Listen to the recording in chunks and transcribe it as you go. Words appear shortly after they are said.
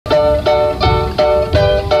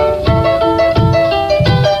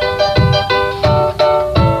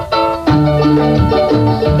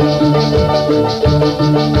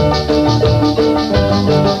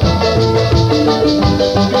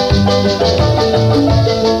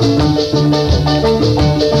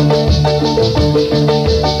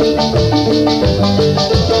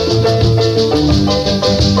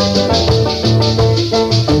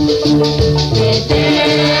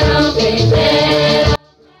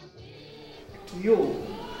you,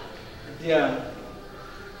 dear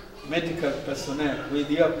medical personnel, with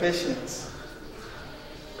your patients,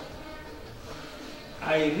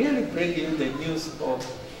 I really bring you the news of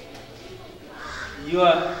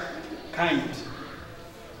your kind.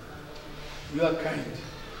 Your kind.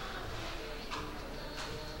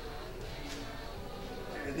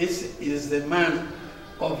 This is the man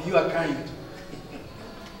of your kind.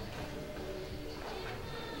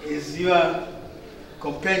 Is your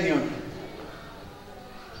companion.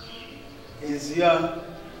 Is your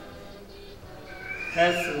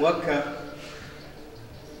health worker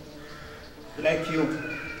like you.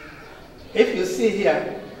 If you see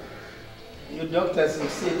here, you doctors, you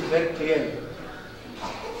see it very clearly.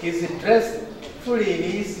 He's dressed fully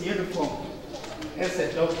in his uniform as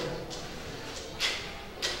a doctor.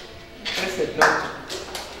 As a doctor.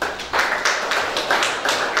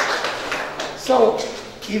 So,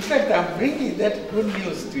 in fact, I'm bringing that good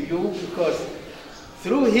news to you because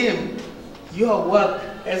through him, your work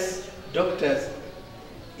as doctors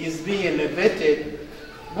is being elevated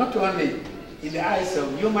not only in the eyes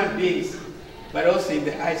of human beings, but also in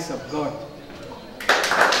the eyes of God.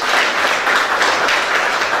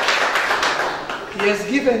 He has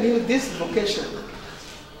given you this vocation,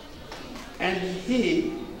 and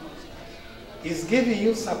he is giving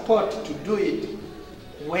you support to do it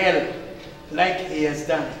well, like he has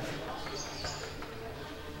done.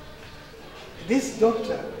 This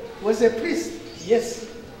doctor was a priest, yes,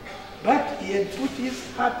 but he had put his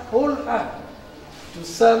whole heart to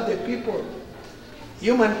serve the people,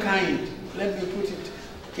 humankind. Let me put it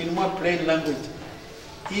in more plain language.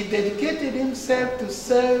 He dedicated himself to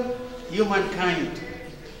serve humankind.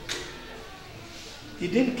 He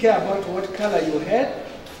didn't care about what color you had,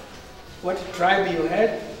 what tribe you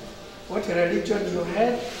had, what religion you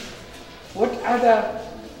had, what other,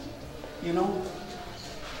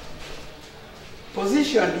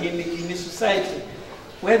 position in society,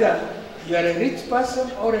 whether you are a rich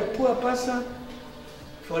person or a poor person.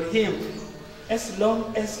 For him, as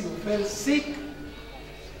long as you felt sick,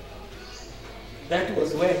 that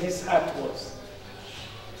was where his heart was.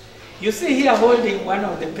 You see here holding one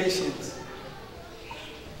of the patients,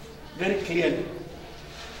 very clearly.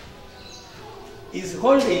 He's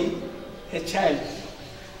holding a child.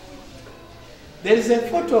 There is a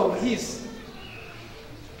photo of his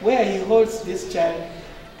where he holds this child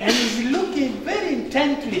and is looking very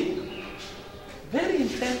intently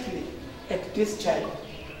at this child.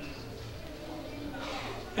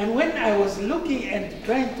 And when I was looking and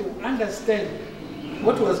trying to understand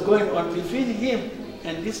what was going on between him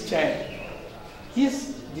and this child,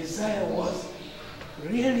 his desire was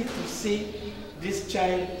really to see this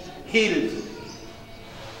child healed.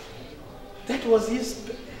 That was his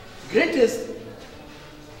greatest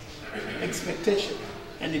expectation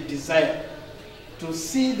and a desire, to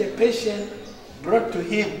see the patient brought to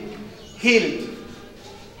him healed.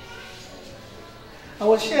 I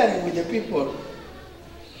was sharing with the people,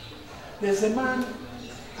 there's a man,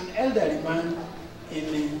 an elderly man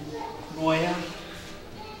in Noya.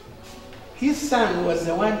 His son was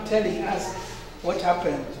the one telling us what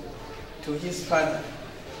happened to his father.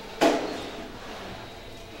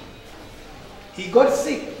 He got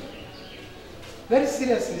sick, very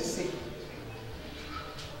seriously sick.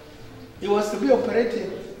 He was to be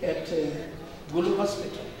operated at Gulu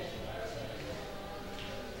Hospital.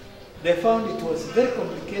 They found it was a very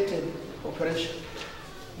complicated operation.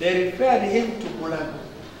 They referred him to Mulago,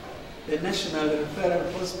 the National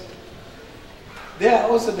Referral Hospital. There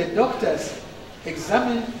also the doctors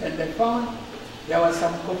examined and they found there were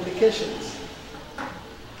some complications.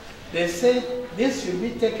 They said this should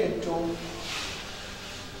be taken to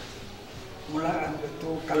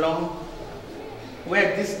Kalong,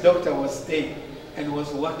 where this doctor was staying and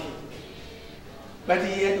was working. But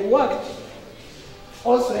he had worked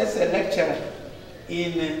also as a lecturer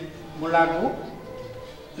in Mulago,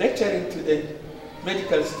 lecturing to the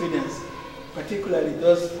medical students, particularly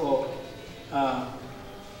those for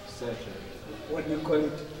surgery. What do you call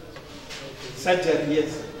it? Surgery,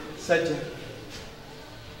 yes, surgery.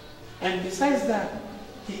 And besides that,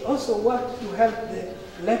 he also worked to help the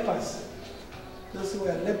lepers, those who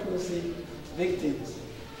were leprosy victims.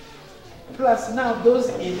 Plus now those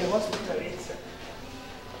in the hospital itself.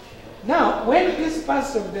 Now, when this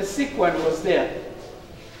person, the sick one, was there,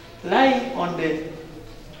 lying on the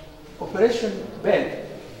operation bed,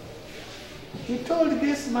 he told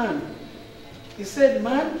this man, he said,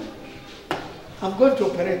 "Man, I'm going to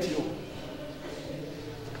operate you.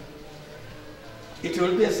 It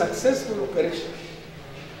will be a successful operation."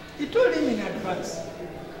 He told him in advance.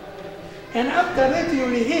 And after that you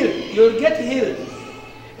will heal, you will get healed.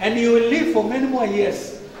 And you will live for many more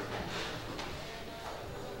years.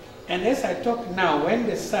 And as I talk now, when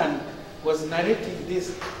the son was narrating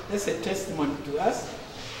this, that's a testimony to us.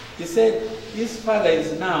 He said his father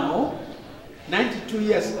is now 92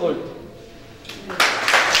 years old.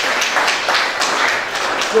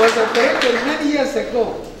 He was operated many years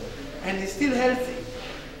ago, and he's still healthy.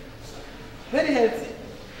 Very healthy.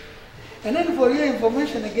 And then for your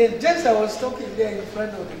information again, just I was talking there in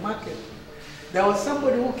front of the market, there was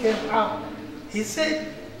somebody who came up. He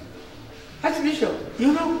said, Archbishop,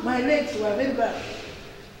 you know, my legs were very bad.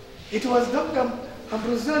 It was Dr.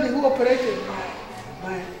 Ambrosoli who operated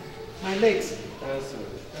my legs.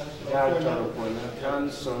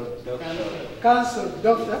 Council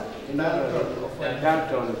doctor?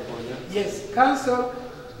 Yes, Council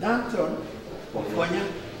Danton Oponya.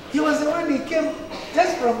 He was the one, he came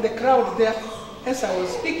just from the crowd there. As I was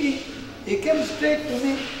speaking, he came straight to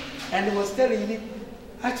me and he was telling me,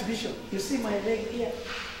 Archbishop, you see my leg here?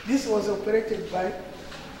 This was operated by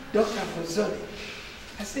Dr. Ambrosoli.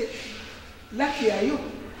 I said, lucky are you?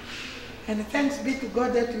 And thanks be to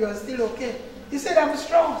God that you are still okay. He said, I'm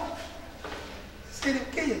strong. He said,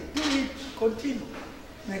 okay, do it, continue.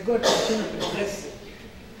 May God continue to bless you.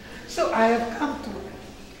 So I have come to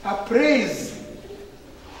appraise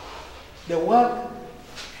the work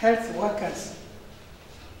health workers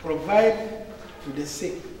provide to the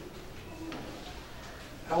sick.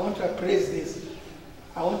 I want to appraise this.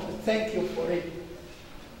 I want to thank you for it.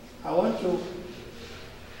 I want to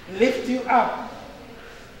lift you up.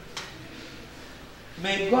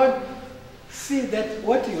 May God see that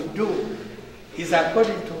what you do is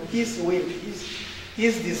according to His will,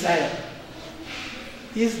 His desire.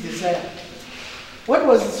 His desire. What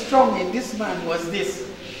was strong in this man was this.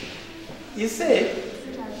 He said,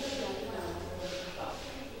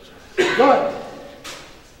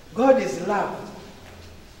 God is love.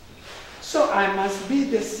 So I must be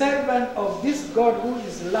the servant of this God who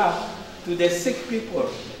is love to the sick people,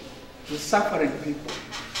 to suffering people.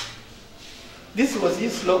 This was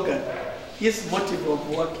his slogan, his motive of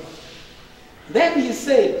working. Then he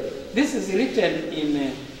said, this is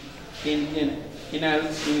written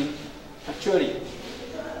actually,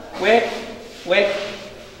 where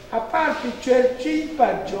apart picture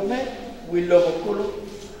chimpa jome wilobokolo.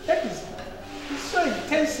 That is so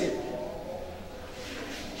intensive.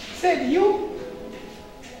 Said, you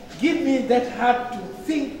give me that heart to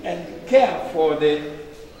think and care for the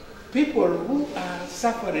people who are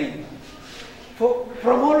suffering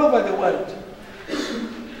from all over the world.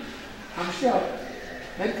 I'm sure,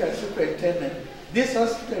 medical superintendent, this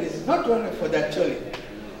hospital is not only for the Acholi.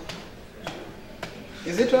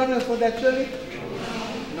 Is it only for the Acholi?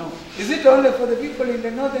 No. Is it only for the people in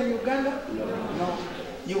the northern Uganda? No.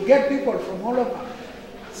 You get people from all over.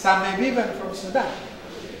 Some maybe even from Sudan.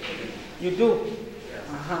 You do.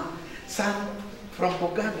 Some from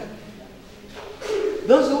Uganda.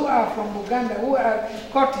 Those who are from Uganda, who are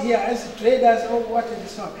caught here as traders or what and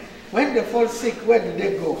so on, when they fall sick, where do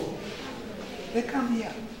they go? They come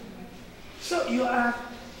here. So you have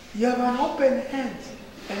an open hand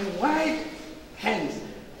and wide hands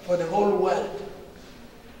for the whole world.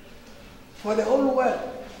 For the whole world.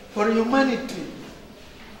 For humanity.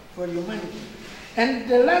 For humanity. And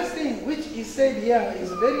the last thing which he said here is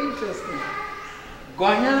very interesting.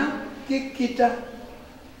 Gonya kikita.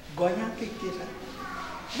 Gonya kikita.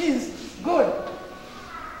 Means, God,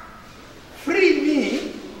 free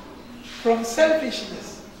me from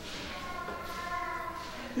selfishness.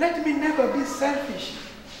 Let me never be selfish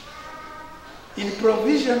in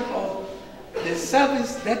provision of the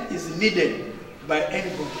service that is needed by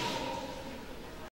anybody.